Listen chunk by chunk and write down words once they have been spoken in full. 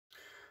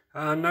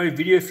No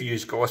video for you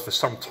guys for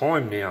some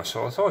time now,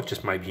 so I thought I'd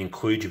just maybe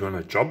include you on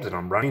a job that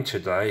I'm running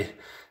today.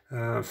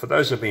 For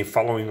those who have been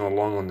following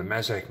along on the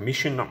Mazak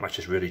mission, not much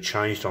has really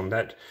changed on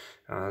that.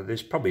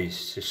 There's probably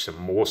just some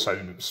more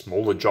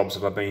smaller jobs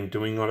that I've been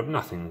doing on it,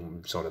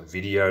 nothing sort of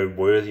video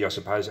worthy, I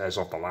suppose, as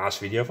of the last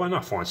video. If I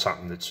find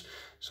something that's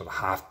sort of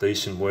half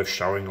decent, worth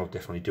showing, I'll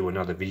definitely do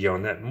another video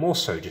on that. More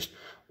so just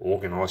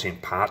organising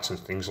parts and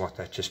things like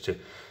that, just to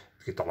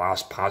get the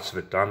last parts of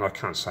it done. I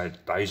can't say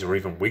days or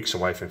even weeks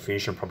away from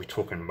finishing. I'm probably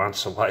talking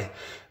months away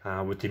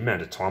with the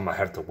amount of time I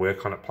have to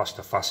work on it, plus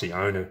the fussy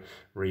owner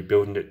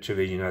rebuilding it to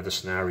the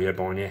scenario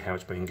by now, how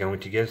it's been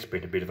going together. It's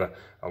been a bit of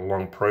a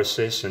long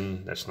process,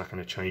 and that's not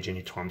going to change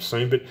anytime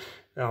soon, but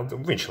I'll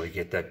eventually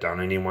get that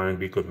done anyway. It'll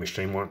be a good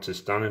machine once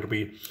it's done. It'll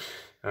be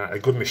a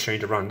good machine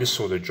to run this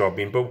sort of job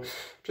in. But I'm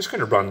just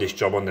going to run this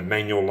job on the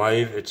manual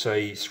lathe. It's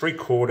a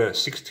 3/4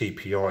 6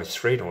 TPI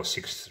thread, or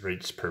 6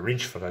 threads per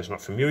inch for those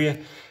not familiar.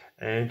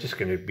 And just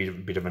going to be a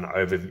bit of an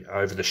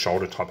over the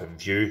shoulder type of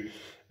view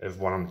of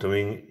what I'm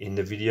doing in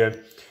the video.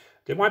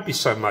 There won't be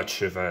so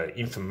much of an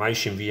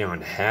information video on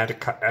how to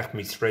cut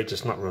ACME threads.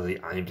 It's not really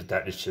aimed at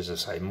that. It's just,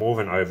 as I say, more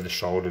of an over the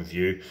shoulder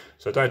view.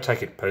 So don't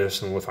take it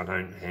personal if I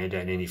don't hand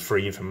out any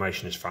free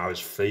information as far as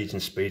feeds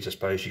and speeds, I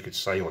suppose you could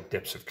say, or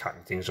depths of cut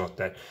and things like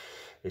that.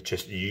 It's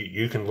just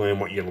you can learn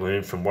what you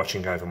learn from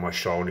watching over my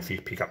shoulder. If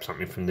you pick up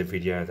something from the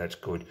video, that's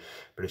good.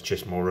 But it's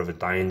just more of a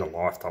day in the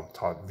life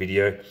type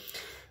video.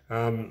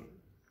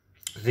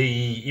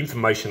 The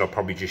information I'll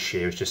probably just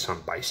share is just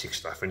some basic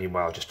stuff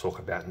anyway. I'll just talk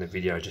about in the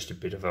video, just a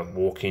bit of a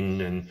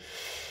walk-in and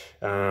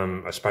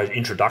I suppose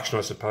introduction,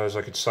 I suppose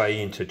I could say,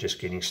 into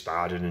just getting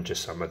started, and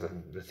just some of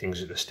the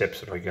things, the steps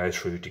that I go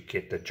through to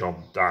get the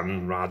job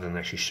done, rather than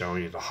actually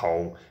showing you the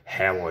whole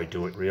how I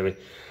do it really.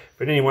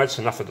 But anyway, it's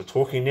enough of the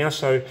talking now.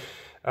 So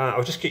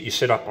I'll just get you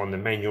set up on the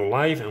manual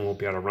lathe and we'll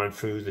be able to run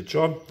through the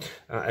job.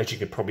 As you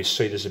can probably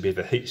see, there's a bit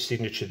of a heat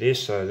signature there,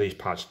 so these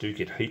parts do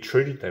get heat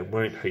treated. They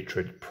weren't heat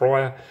treated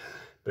prior.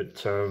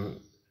 But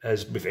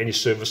as with any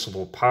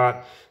serviceable part,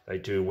 they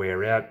do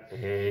wear out,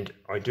 and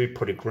I do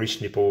put a grease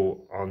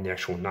nipple on the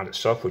actual nut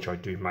itself, which I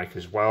do make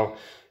as well.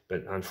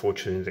 But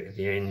unfortunately,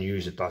 the end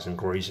user doesn't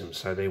grease them,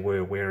 so they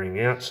were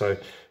wearing out. So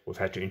we've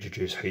had to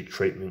introduce heat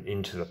treatment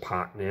into the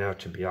part now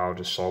to be able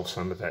to solve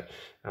some of that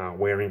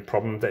wearing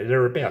problem.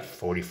 They're about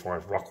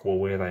 45 Rockwool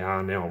where they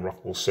are now,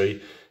 Rockwool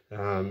C.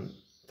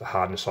 The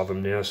hardness of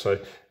them now, so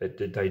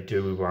they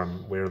do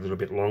wear a little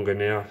bit longer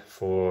now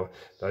for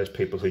those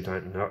people who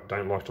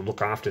don't like to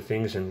look after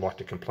things and like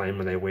to complain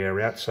when they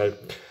wear out. So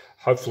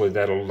hopefully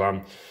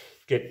that'll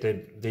get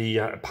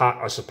the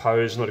part, I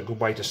suppose, not a good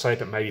way to say it,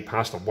 but maybe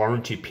past the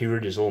warranty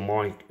period is all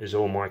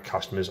my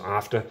customers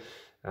after.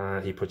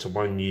 He puts a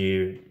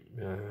 1-year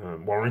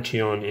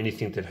warranty on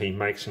anything that he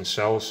makes and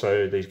sells,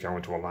 so these go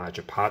into a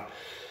larger part.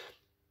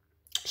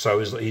 So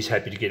he's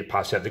happy to get it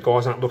passed out. The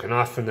guys aren't looking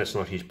after him, that's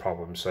not his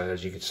problem. So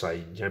as you could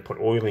say, put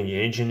oil in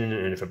your engine,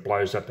 and if it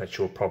blows up, that's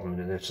your problem,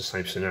 and that's the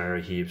same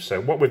scenario here.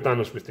 So what we've done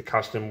is, with the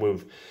custom,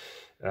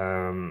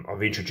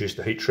 I've introduced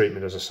the heat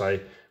treatment, as I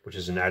say, which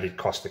is an added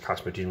cost the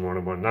customer didn't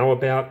want to know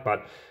about,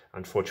 but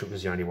unfortunately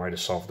it's the only way to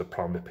solve the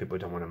problem if people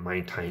don't want to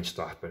maintain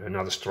stuff. But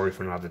another story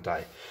for another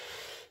day.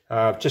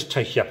 Just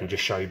take you up and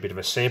just show you a bit of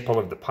a sample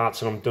of the parts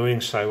that I'm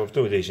doing. So I've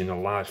doing these in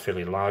a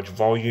fairly large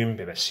volume,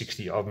 about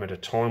 60 of them at a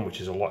time,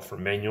 which is a lot for a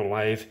manual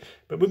lathe.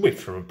 But we whip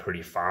through them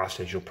pretty fast,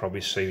 as you'll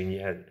probably see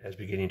as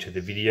we get into the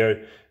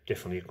video.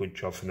 Definitely a good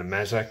job from the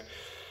Mazak.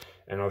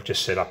 And I've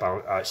just set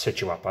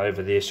you up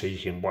over there so you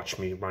can watch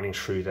me running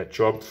through that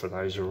job for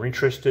those who are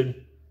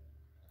interested.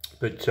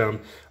 But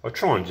I'll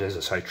try and, as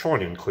I say, try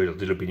to include a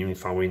little bit of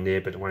info in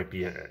there, but it won't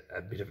be a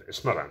bit of,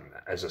 it's not,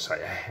 as I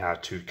say, a how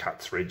to cut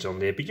threads on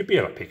there, but you'll be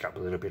able to pick up a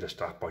little bit of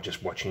stuff by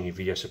just watching your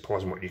video.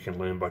 Surprising what you can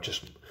learn by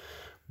just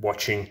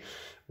watching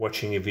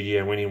your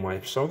video anyway.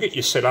 So I'll get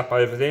you set up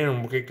over there and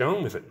we'll get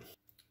going with it.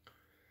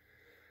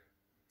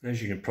 As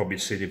you can probably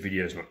see, the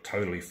video is not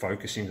totally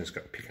focusing. It's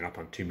got picking up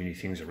on too many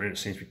things around. It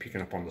seems to be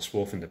picking up on the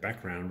swarf in the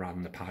background rather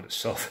than the part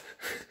itself.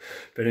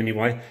 But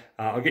anyway,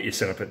 I'll get you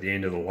set up at the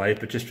end of the lathe,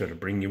 but just to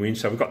bring you in.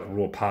 So we've got the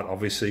raw part,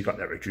 obviously, got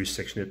that reduced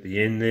section at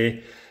the end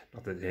there.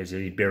 Not that there's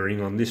any bearing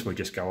on this. We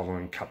just go along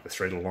and cut the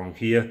thread along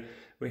here.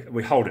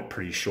 We hold it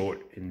pretty short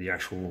in the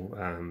actual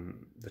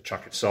the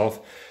chuck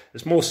itself.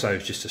 It's more so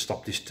just to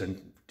stop this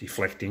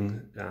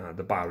deflecting.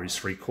 The bar is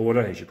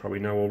 3/4, as you probably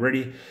know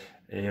already.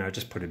 And I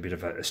just put a bit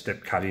of a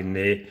step cut in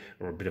there,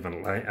 or a bit of a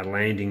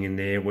landing in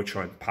there, which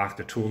I park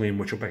the tool in,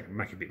 which will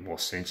make a bit more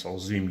sense. I'll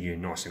zoom you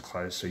in nice and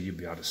close so you'll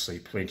be able to see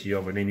plenty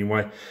of it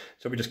anyway.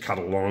 So we just cut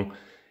along,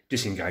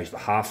 disengage the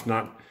half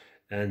nut,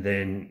 and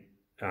then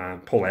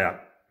pull out,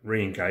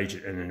 re-engage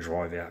it, and then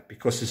drive out.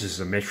 Because this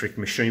is a metric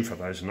machine, for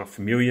those who are not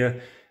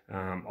familiar,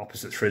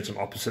 opposite threads on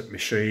opposite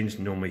machines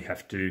normally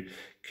have to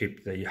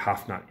keep the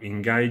half nut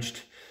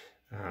engaged.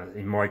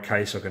 In my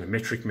case, I've got a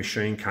metric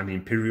machine, cut an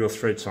imperial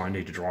thread, so I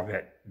need to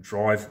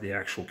drive the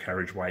actual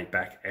carriageway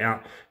back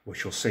out,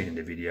 which you'll see in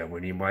the video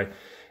anyway.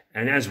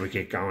 And as we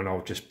get going,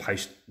 I'll just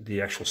paste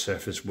the actual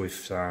surface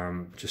with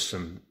just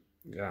some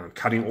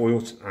cutting oil.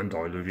 It's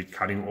undiluted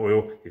cutting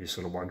oil. If you're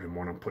sort of wondering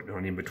what I'm putting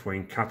on in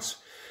between cuts.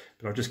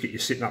 But I'll just get you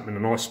sitting up in a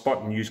nice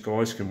spot, and you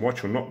guys can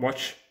watch or not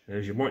watch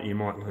as you want. You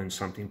might learn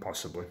something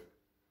possibly.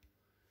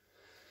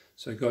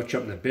 So got you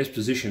up in the best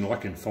position I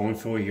can find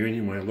for you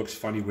anyway. It looks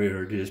funny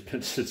where it is, but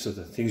it's sort of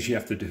the things you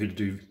have to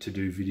do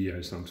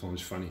videos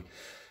sometimes funny.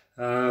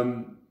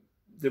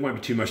 There won't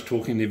be too much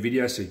talking in the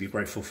video, so you'd be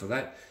grateful for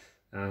that.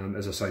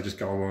 As I say, just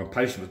go along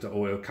patient with the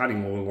oil,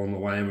 cutting oil along the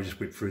way, and we'll just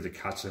whip through the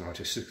cuts, and I'll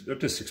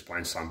just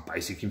explain some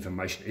basic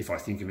information if I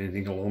think of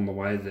anything along the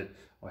way that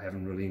I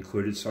haven't really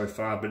included so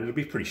far, but it'll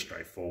be pretty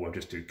straightforward.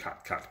 Just do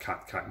cut,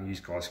 and you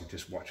guys can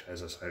just watch,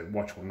 as I say,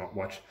 watch or not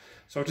watch.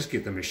 So I'll just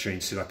get the machine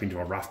set up into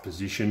a rough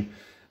position,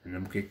 and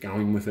then we'll get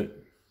going with it.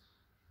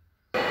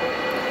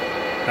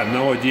 I have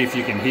no idea if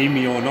you can hear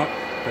me or not,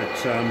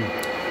 but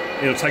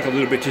it'll take a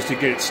little bit just to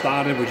get it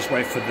started. We'll just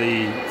wait for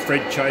the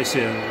thread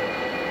chaser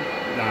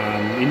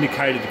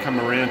indicator to come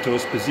around to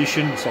its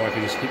position, so I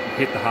can just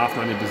hit the half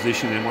 90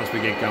 position, and once we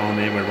get going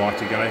there, we're right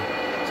to go.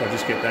 So I'll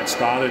just get that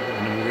started,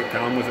 and then we'll get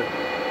going with it.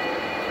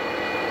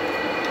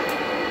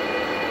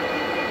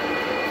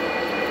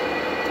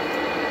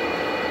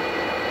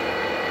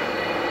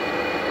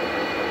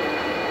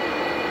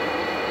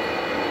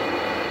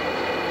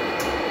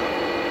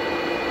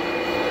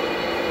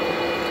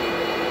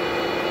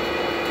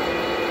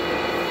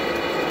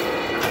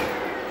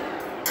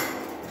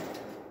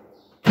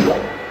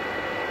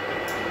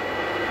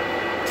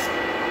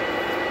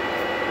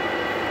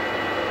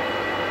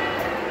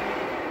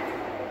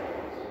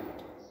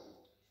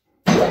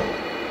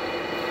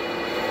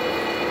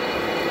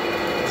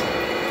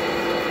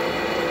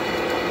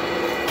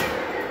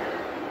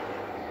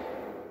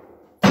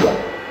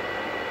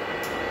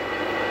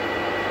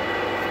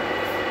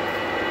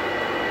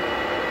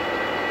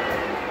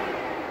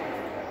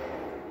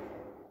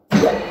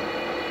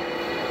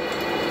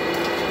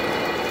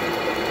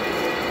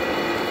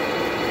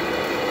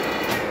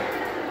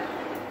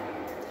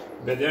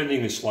 But the only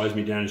thing that slows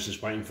me down is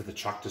just waiting for the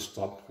chuck to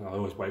stop. I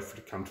always wait for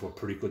it to come to a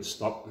pretty good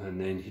stop and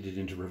then hit it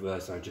into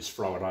reverse. I just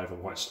throw it over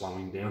while it's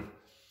slowing down.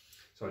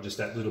 So just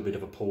that little bit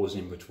of a pause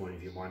in between,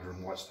 if you're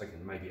wondering why it's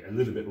taking maybe a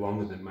little bit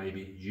longer than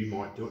maybe you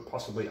might do it.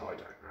 Possibly, I don't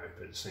know,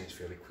 but it seems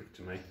fairly quick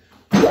to me.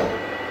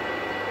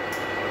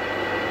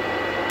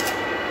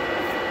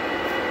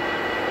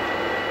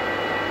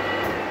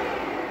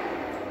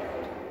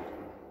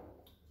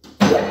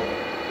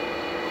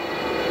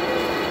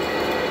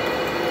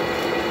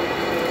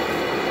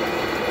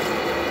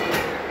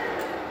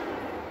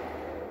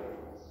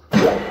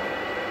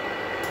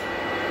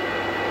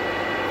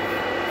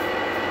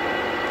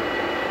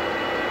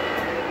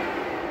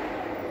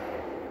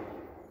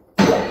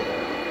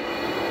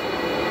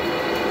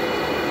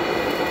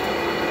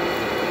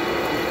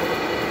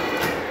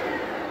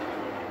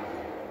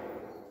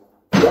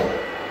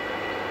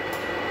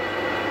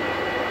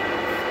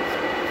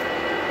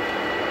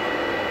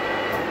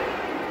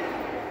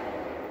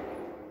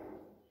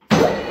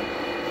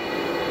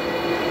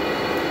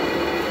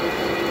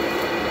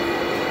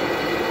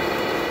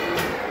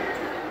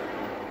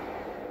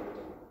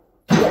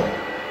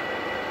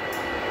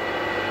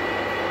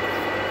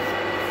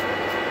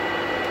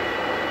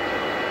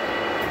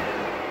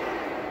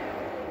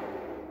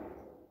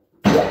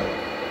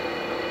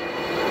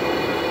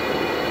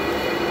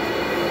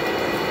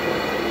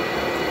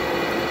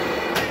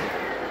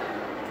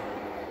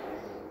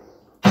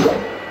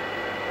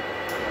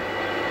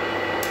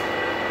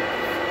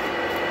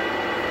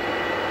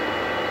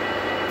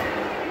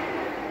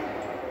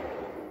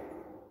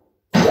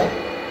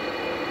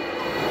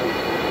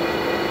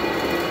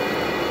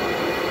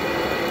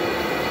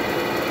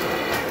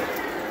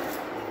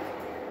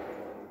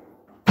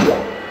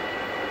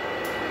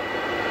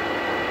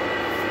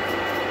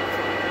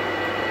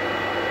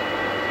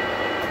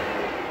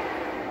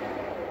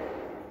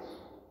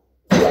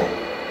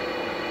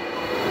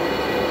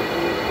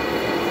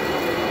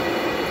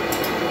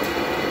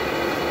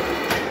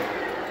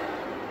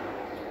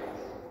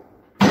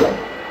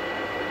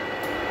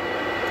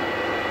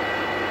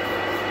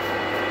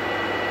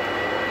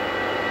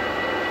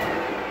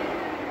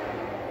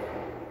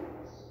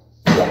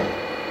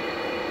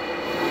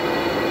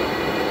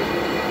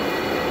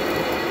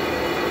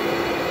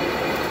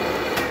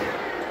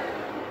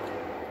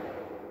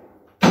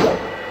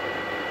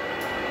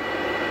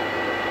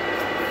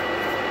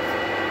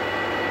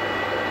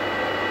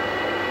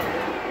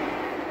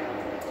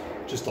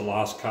 Just the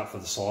last cut for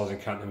the sizing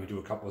cut, and then we do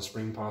a couple of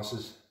spring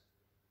passes.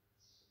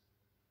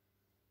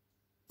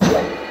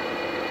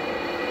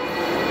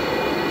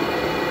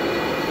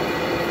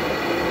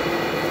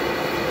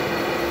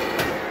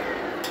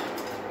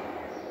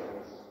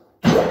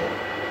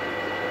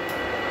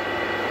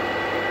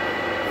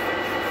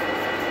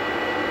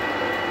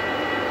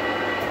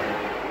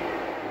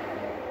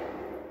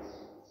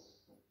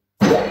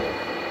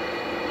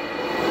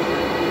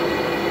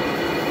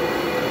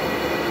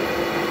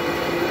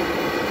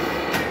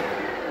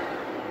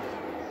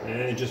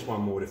 And just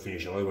one more to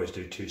finish. I always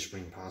do 2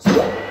 spring passes.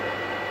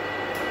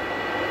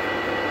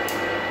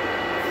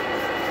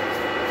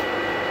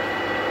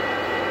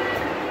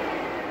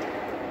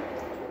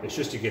 It's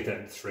just to get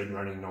that thread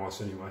running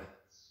nice anyway.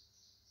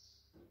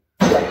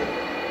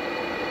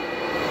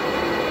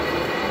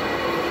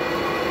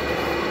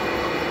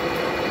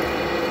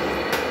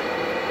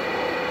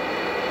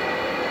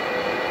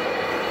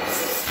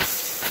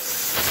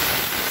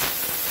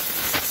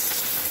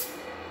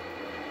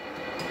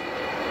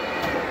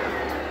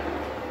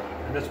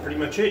 And that's pretty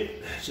much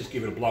it. Just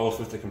give it a blow off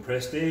with the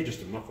compressed air, just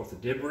to knock off the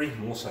debris,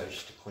 and also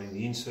just to clean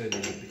the insert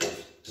and a bit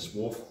of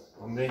swarf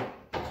on there.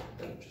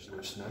 Just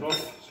loosen that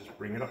off, just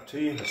bring it up to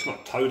you. It's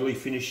not totally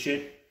finished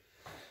yet.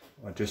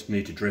 I just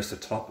need to dress the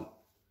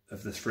top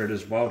of the thread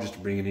as well, just to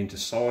bring it into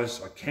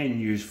size. I can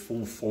use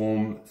full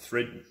form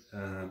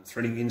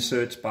threading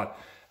inserts, but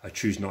I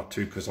choose not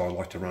to because I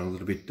like to run a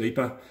little bit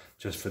deeper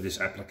just for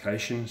this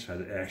application, so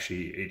that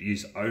actually it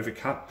is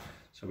overcut,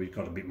 so we've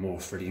got a bit more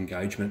thread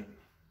engagement.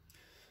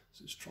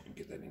 So let's try and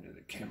get that into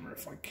the camera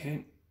if I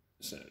can.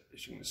 So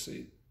as you can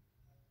see,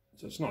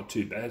 so it's not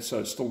too bad. So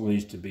it still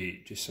needs to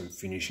be just some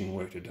finishing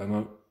work to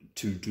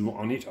do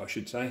on it, I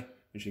should say.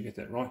 We should get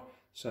that right.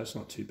 So it's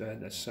not too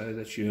bad. That's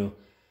your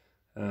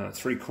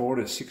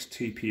 3/4 6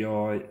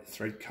 TPI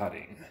thread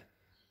cutting.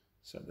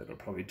 So that'll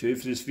probably do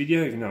for this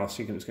video, even though I was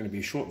thinking it was going to be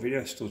a short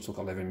video. It still took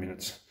 11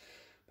 minutes.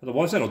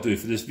 Otherwise, that'll do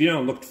for this video.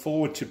 I look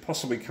forward to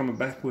possibly coming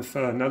back with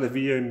another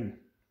video.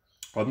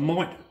 I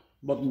might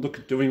look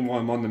at doing while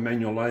I'm on the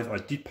manual lathe. I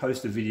did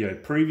post a video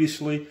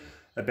previously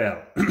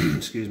about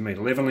excuse me,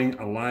 leveling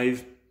a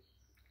lathe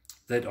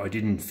that I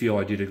didn't feel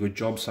I did a good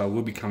job, so I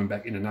will be coming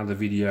back in another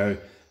video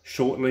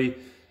shortly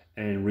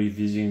and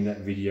revisiting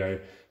that video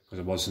because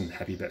I wasn't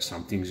happy about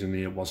some things in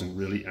there. It wasn't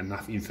really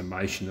enough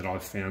information that I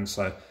found,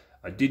 so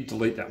I did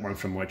delete that one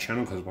from my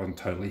channel because I wasn't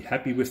totally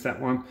happy with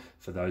that one.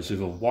 For those who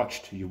have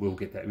watched, you will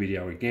get that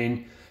video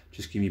again.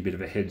 Just give me a bit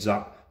of a heads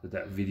up that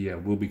that video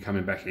will be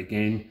coming back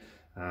again.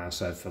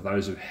 So for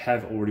those who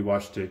have already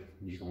watched it,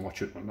 you can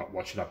watch it or not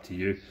watch it, up to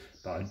you.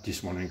 But I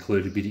just want to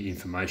include a bit of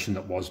information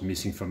that was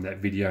missing from that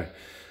video.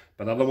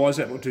 But otherwise,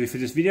 that will do for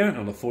this video, and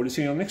I look forward to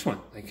seeing you on the next one.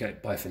 Okay,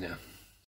 bye for now.